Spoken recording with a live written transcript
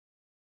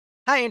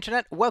Hi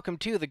Internet, welcome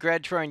to the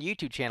Grad Troyan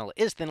YouTube channel.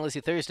 It's Thin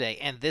Lizzy Thursday,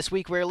 and this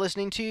week we're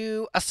listening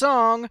to a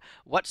song.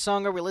 What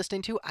song are we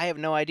listening to? I have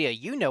no idea.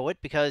 You know it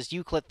because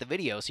you clicked the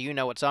video, so you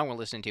know what song we're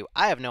listening to.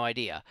 I have no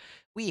idea.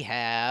 We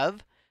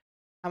have,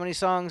 how many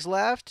songs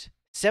left?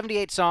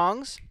 78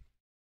 songs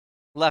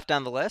left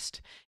on the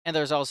list, and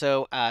there's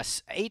also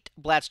 8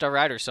 Bladstar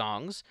Riders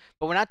songs,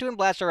 but we're not doing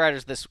Bladstar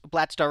Riders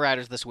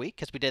this week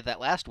because we did that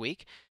last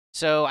week.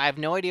 So I have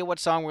no idea what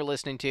song we're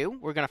listening to.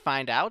 We're going to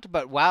find out,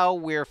 but while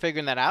we're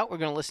figuring that out, we're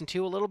going to listen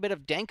to a little bit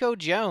of Danko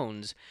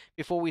Jones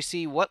before we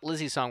see what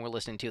Lizzy song we're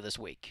listening to this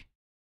week.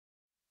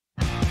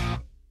 There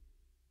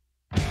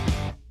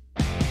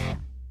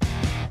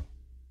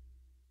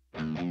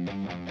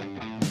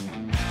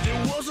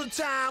was a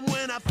time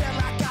when I felt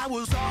like I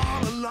was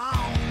all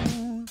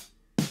alone.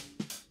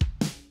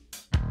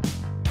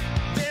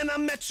 Then I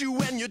met you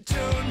and you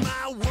turned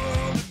my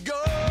world to gold.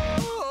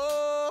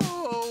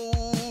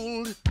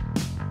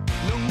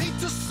 No need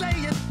to say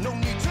it, no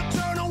need to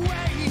turn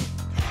away.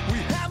 We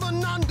have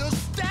an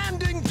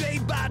understanding day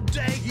by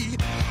day.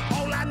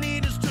 All I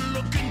need is to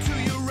look into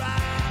your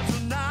eyes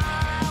and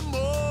I'm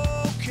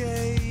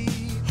okay.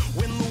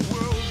 When the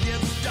world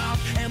gets dark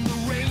and the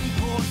rain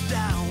pours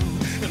down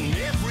and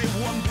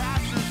everyone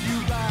passes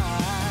you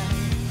by,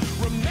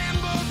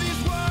 remember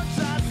these words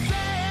I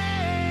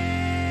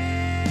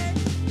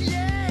say,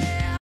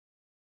 yeah.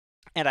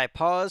 And I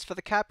pause for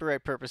the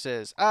copyright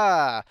purposes.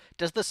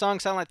 Does the song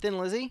sound like Thin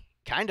Lizzy?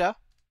 Kinda.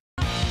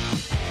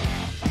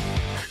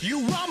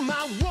 You are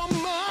my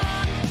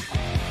woman,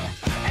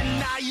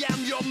 and I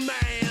am your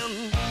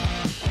man.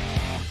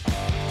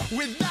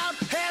 Without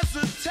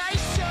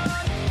hesitation,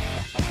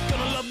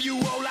 gonna love you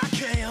all I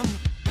can.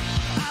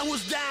 I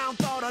was down,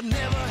 thought I'd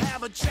never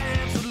have a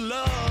chance at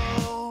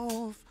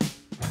love.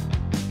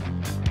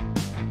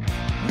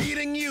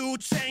 Meeting you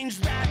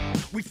changed that,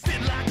 we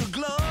fit like a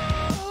glove.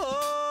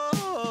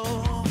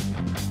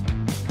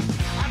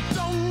 I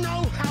don't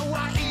know how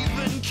I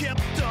even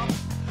kept up.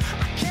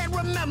 I can't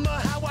remember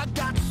how I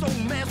got so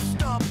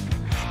messed up.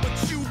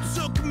 But you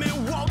took me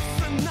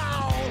waltzing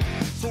now,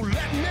 so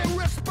let me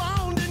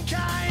respond in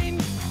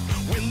kind.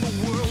 When the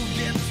world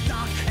gets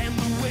dark and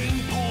the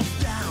rain pours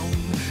down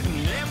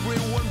and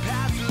everyone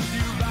passes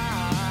you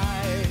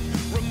by,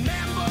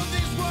 remember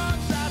these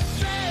words I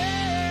say,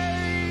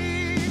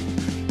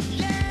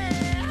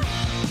 yeah.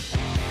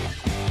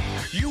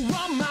 You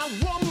are my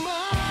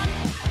woman,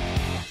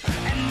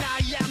 and I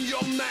am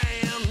your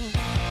man.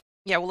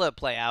 Yeah, we'll let it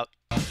play out.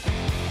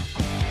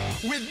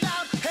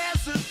 Without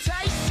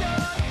hesitation,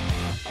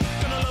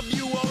 gonna love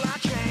you all I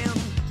can.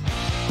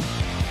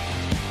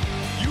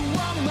 You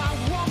are my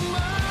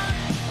woman,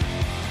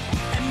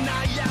 and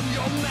I am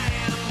your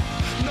man.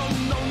 No,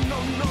 no, no,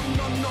 no,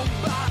 no,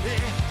 nobody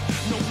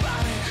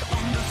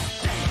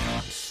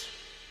understands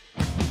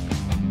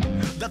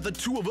that the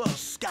two of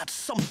us got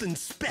something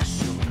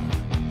special,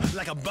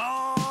 like a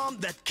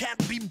bond that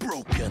can't be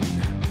broken,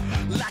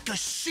 like a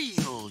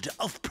shield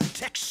of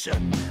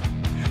protection.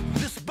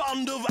 This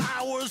bond of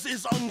ours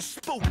is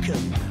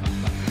unspoken.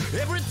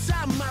 Every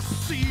time I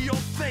see your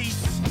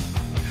face,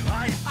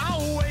 I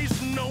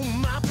always know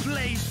my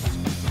place.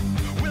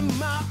 With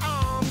my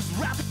arms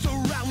wrapped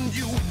around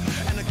you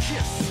and a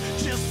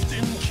kiss just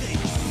in case.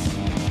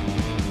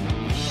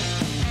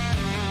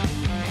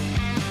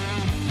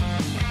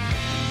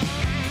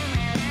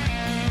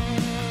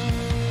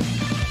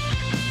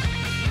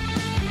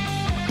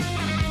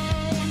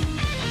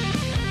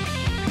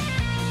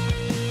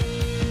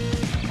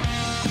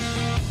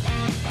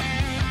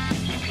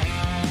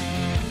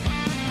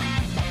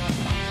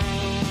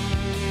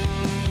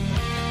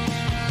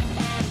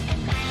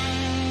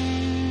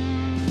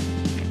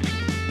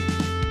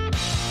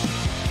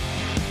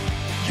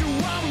 You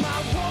are my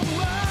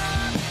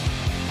woman,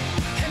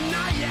 and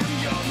I am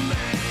your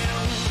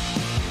man.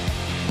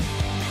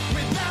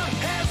 Without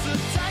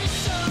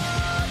hesitation,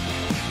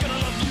 gonna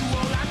love you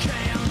all I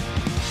can.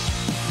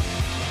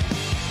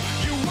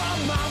 You are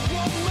my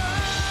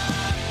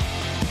woman,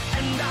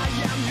 and I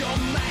am your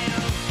man.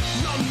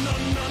 No, no,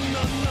 no,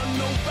 no, no,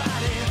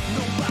 nobody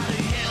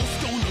else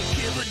gonna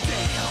give a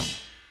damn.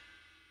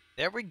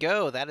 There we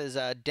go. That is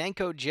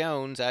Danko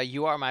Jones,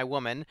 You Are My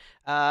Woman.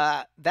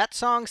 That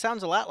song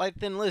sounds a lot like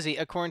Thin Lizzy,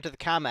 according to the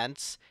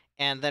comments.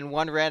 And then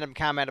one random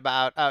comment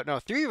about,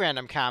 three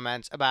random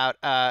comments about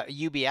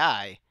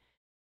UBI.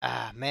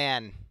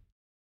 Man.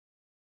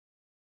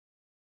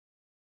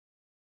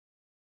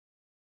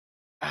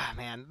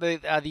 Man,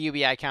 the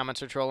UBI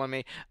comments are trolling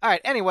me. All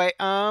right, anyway,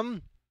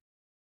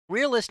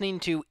 we're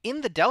listening to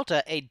In the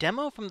Delta, a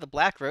demo from the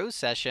Black Rose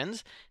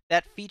sessions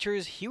that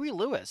features Huey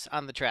Lewis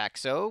on the track.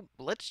 So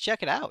let's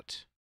check it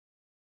out.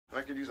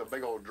 I could use a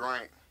big old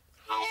drink.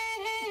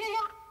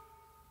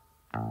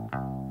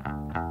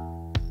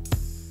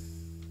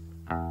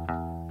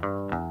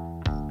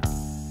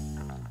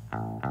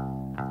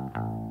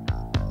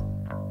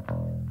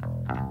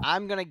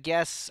 I'm gonna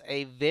guess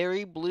a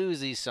very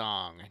bluesy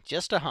song.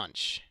 Just a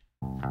hunch.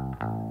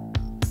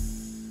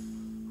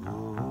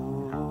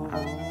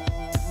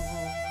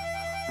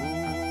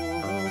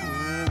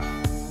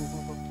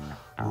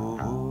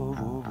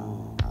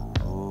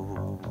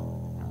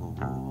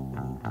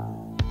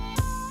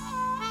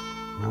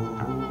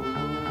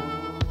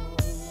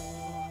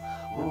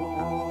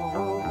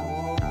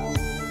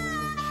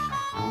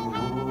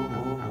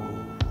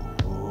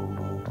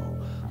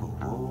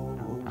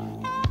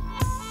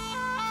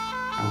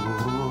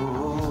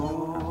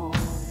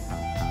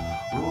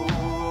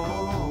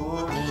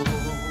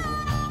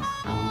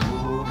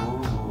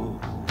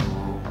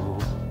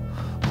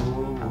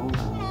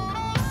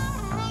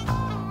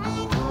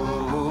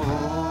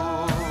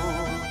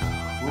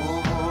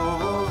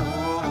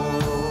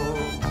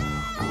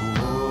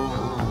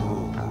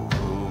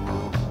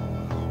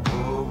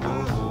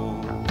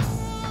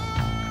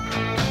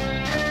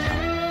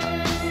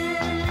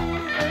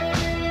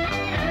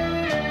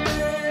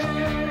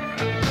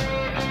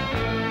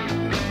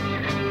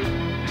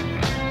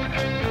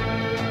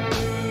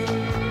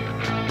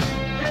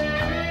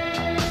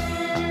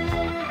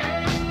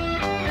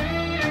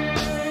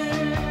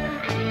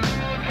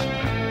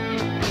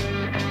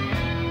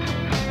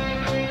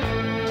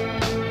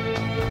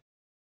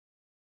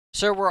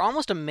 So we're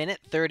almost a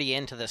minute 30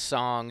 into this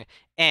song,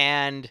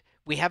 and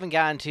we haven't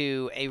gotten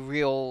to a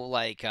real,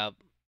 like,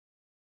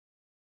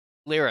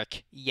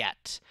 lyric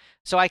yet.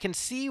 So I can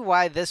see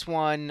why this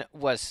one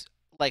was,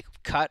 like,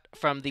 cut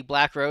from the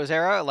Black Rose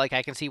era. Like,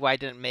 I can see why it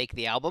didn't make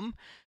the album,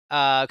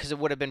 because it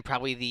would have been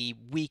probably the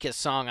weakest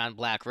song on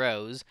Black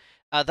Rose.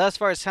 Thus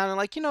far, it sounded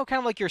like, kind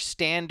of like your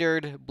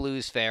standard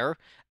blues fare.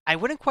 I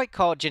wouldn't quite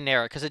call it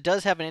generic, because it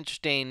does have an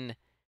interesting,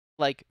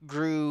 like,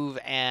 groove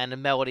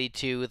and melody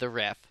to the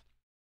riff.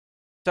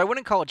 So I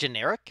wouldn't call it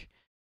generic.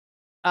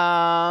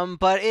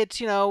 But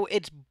it's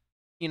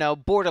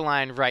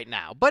borderline right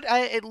now. But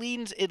it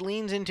leans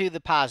into the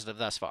positive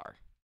thus far.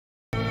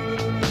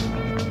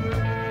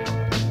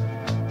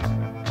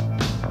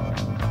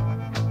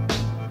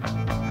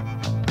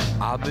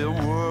 I've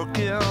been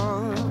working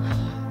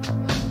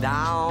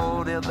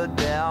down in the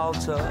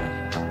Delta.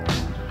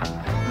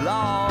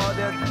 Lord,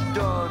 it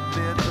done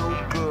me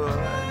no good.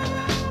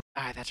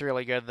 All right, that's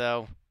really good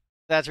though.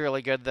 That's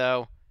really good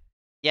though.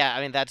 Yeah,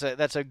 I mean that's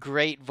a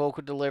great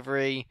vocal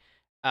delivery.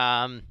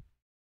 The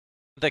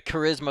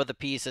charisma of the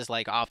piece is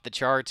like off the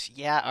charts.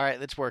 Yeah, all right,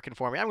 that's working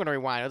for me. I'm gonna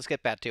rewind. Let's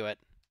get back to it.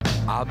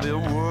 I've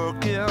been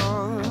working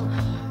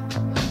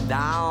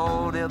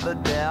down in the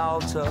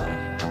Delta.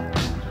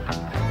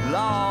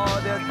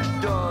 Lord,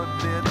 it done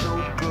me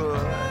no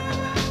good.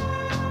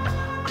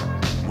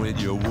 When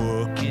you're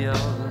working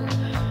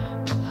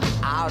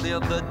out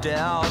in the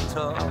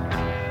Delta,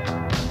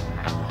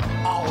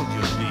 all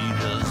you need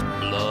is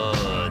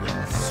blood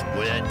and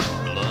sweat and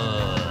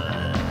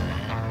blood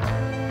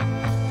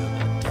in the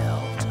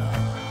Delta.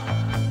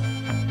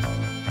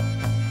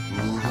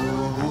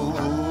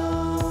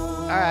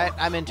 All right,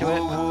 I'm into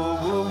it.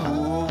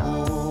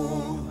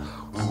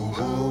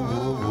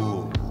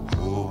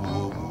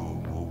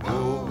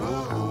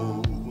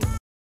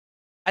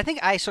 I think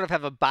I sort of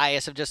have a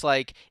bias of just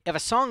like, if a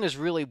song is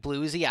really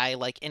bluesy, I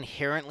like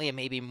inherently am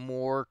maybe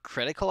more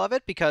critical of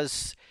it,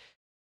 because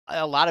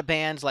a lot of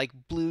bands like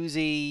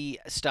bluesy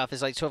stuff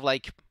is like sort of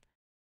like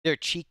their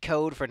cheat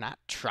code for not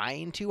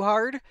trying too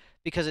hard,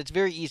 because it's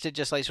very easy to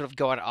just like sort of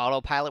go on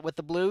autopilot with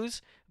the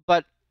blues.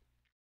 But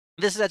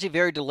this is actually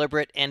very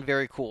deliberate and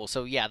very cool.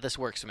 So yeah, this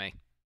works for me.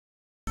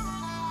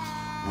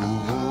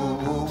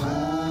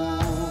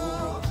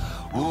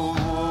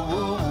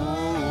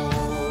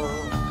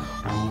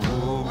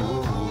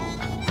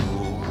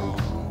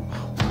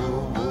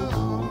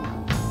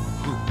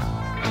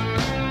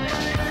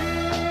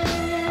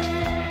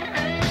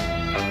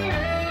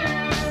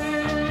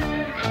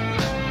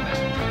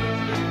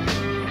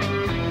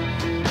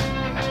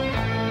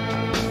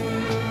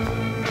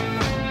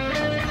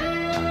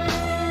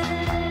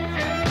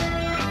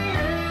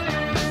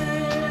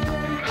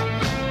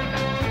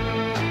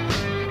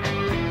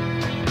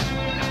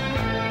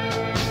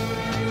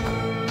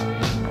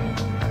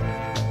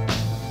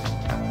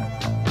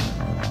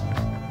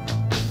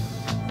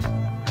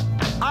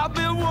 I've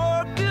been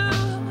working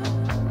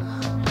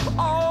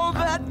on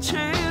that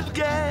chain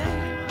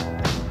gang,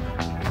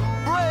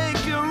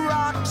 breaking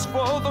rocks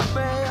for the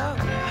man.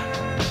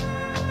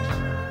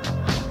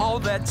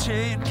 On that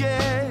chain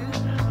gang,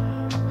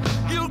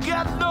 you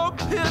get no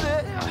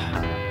pity.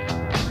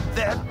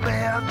 That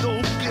man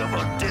don't give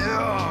a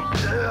damn.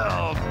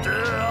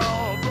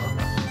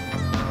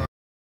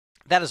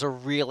 That is a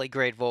really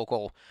great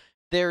vocal.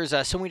 There's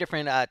so many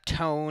different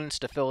tones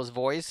to Phil's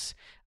voice.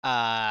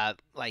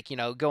 Like,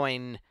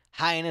 going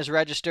high in his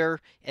register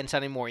and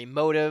sounding more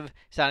emotive,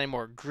 sounding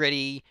more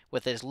gritty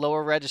with his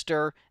lower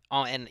register,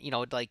 and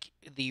like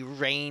the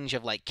range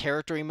of like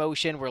character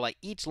emotion, where like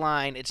each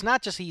line, it's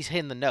not just he's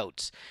hitting the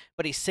notes,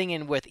 but he's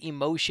singing with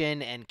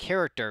emotion and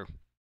character.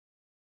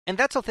 And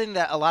that's the thing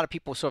that a lot of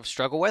people sort of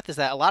struggle with, is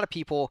that a lot of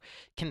people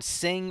can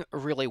sing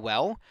really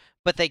well,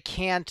 but they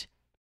can't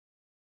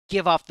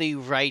give off the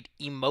right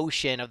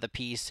emotion of the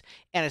piece,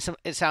 and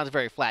it sounds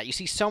very flat. You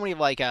see so many of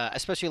like,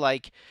 especially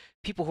like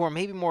people who are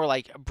maybe more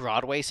like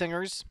Broadway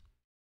singers,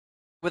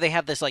 where they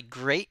have this like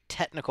great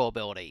technical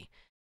ability,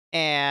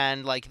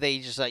 and like they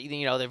just like,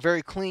 they're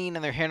very clean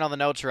and they're hitting all the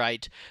notes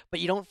right, but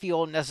you don't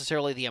feel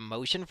necessarily the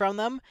emotion from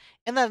them.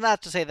 And that's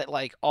not to say that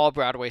like all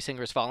Broadway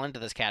singers fall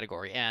into this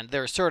category, and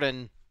there are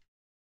certain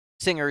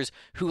singers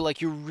who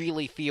like you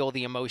really feel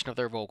the emotion of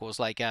their vocals,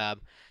 like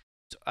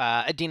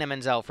Idina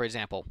Menzel, for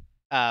example.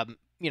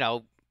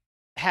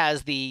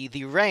 Has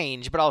the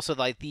range, but also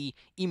like the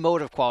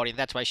emotive quality. And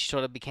that's why she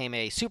sort of became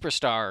a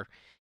superstar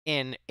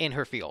in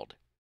her field.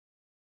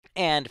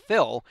 And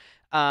Phil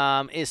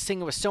is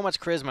singing with so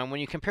much charisma. And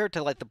when you compare it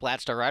to like the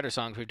Black Star Rider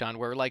songs we've done,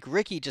 where like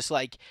Ricky just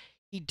like,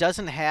 he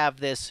doesn't have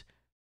this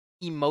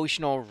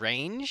emotional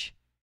range,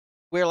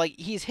 where like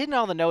he's hitting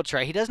all the notes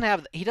right. He doesn't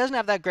have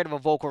that great of a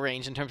vocal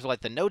range in terms of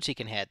like the notes he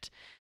can hit,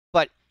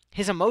 but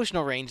his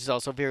emotional range is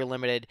also very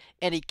limited,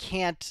 and he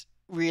can't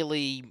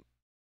really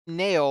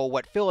nail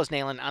what Phil is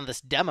nailing on this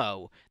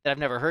demo that I've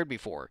never heard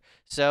before.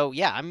 So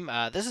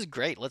yeah, this is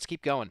great. Let's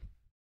keep going.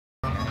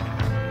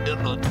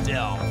 In the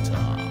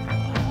Delta.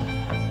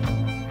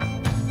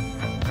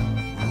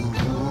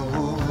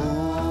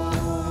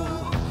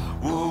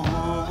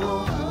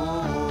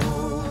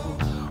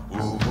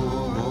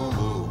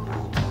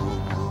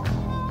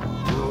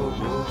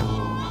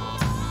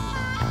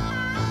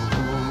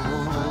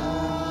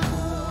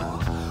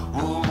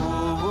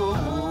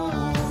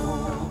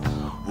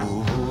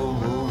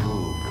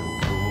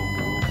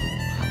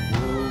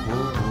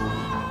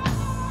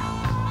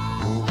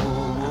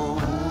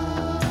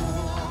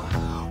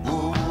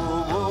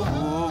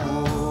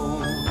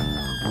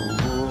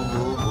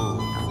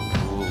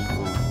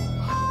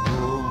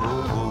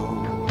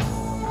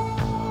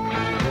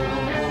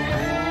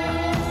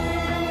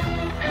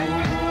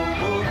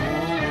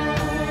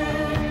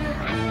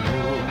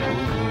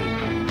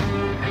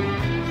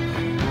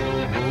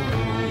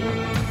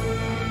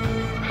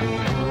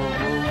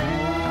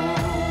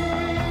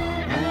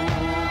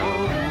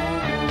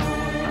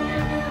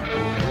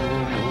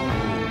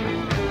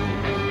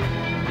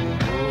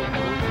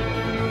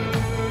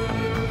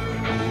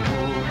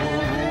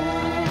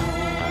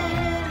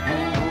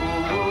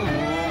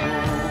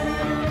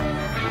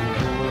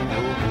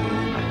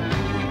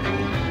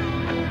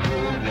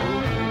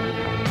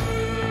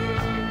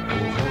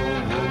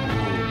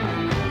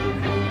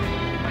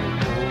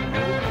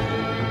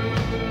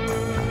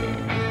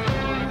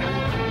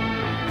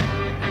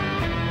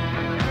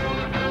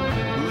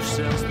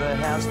 there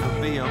has to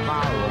be a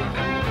morrow.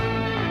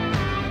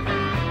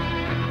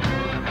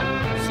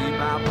 See,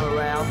 my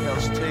morale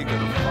has taken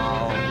a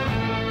fall.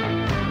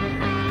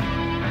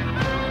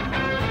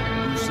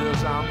 Who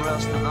says I'm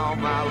resting on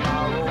my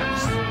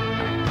laurels?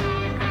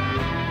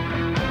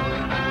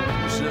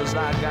 Who says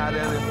I got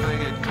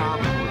anything in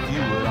common with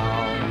you at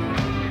all?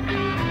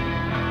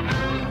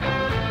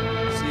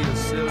 See, as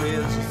silly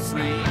as it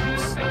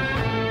seems,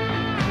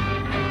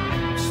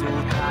 so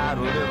tired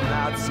of living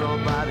out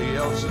somebody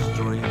else's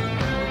dream.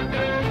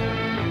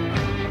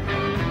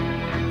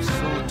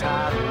 So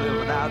tired of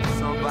living out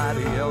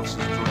somebody else's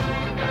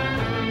dream.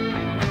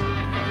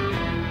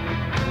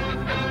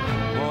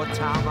 More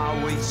time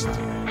I waste,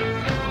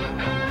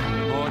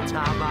 more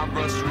time I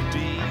must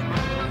redeem.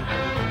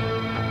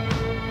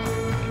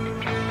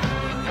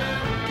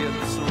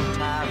 Getting so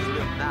tired of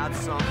living out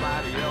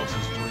somebody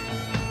else's dream.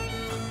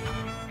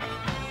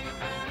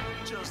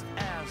 Just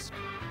ask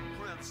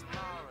Prince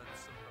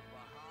Lawrence of the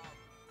Bahamas.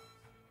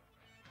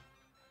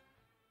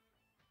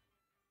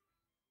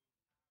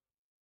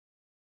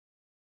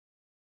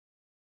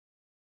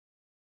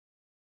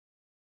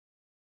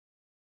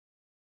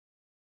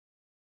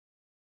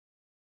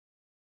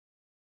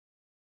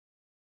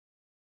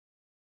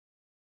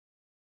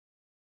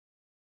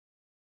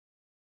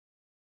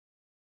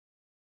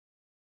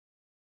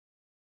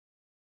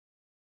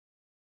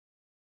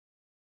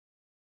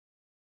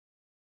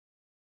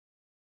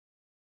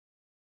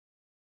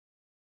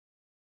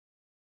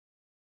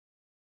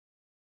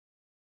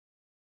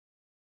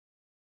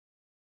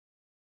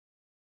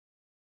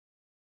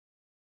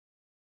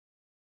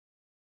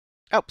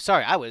 Oh,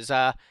 sorry, I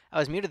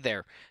was muted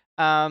there.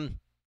 Um,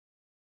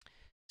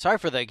 Sorry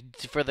for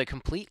the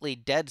completely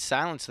dead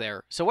silence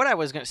there. So what I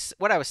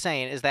was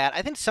saying is that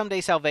I think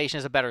 "Someday Salvation"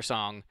 is a better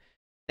song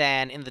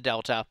than "In the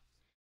Delta,"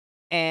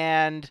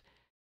 and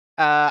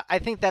I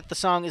think that the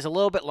song is a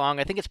little bit long.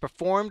 I think it's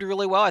performed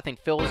really well. I think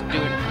Phil's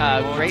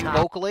doing great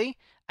vocally.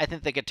 I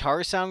think the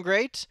guitars sound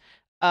great,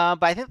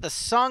 but I think the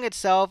song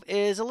itself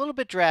is a little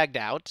bit dragged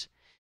out.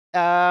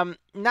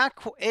 Not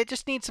it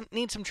just needs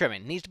some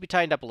trimming. Needs to be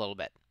tightened up a little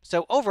bit.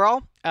 So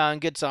overall,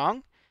 good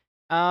song.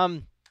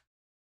 Um,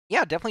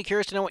 yeah, definitely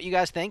curious to know what you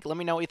guys think. Let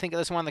me know what you think of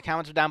this one in the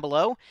comments down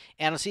below,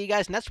 and I'll see you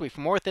guys next week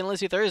for more Thin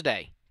Lizzy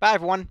Thursday. Bye,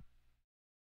 everyone.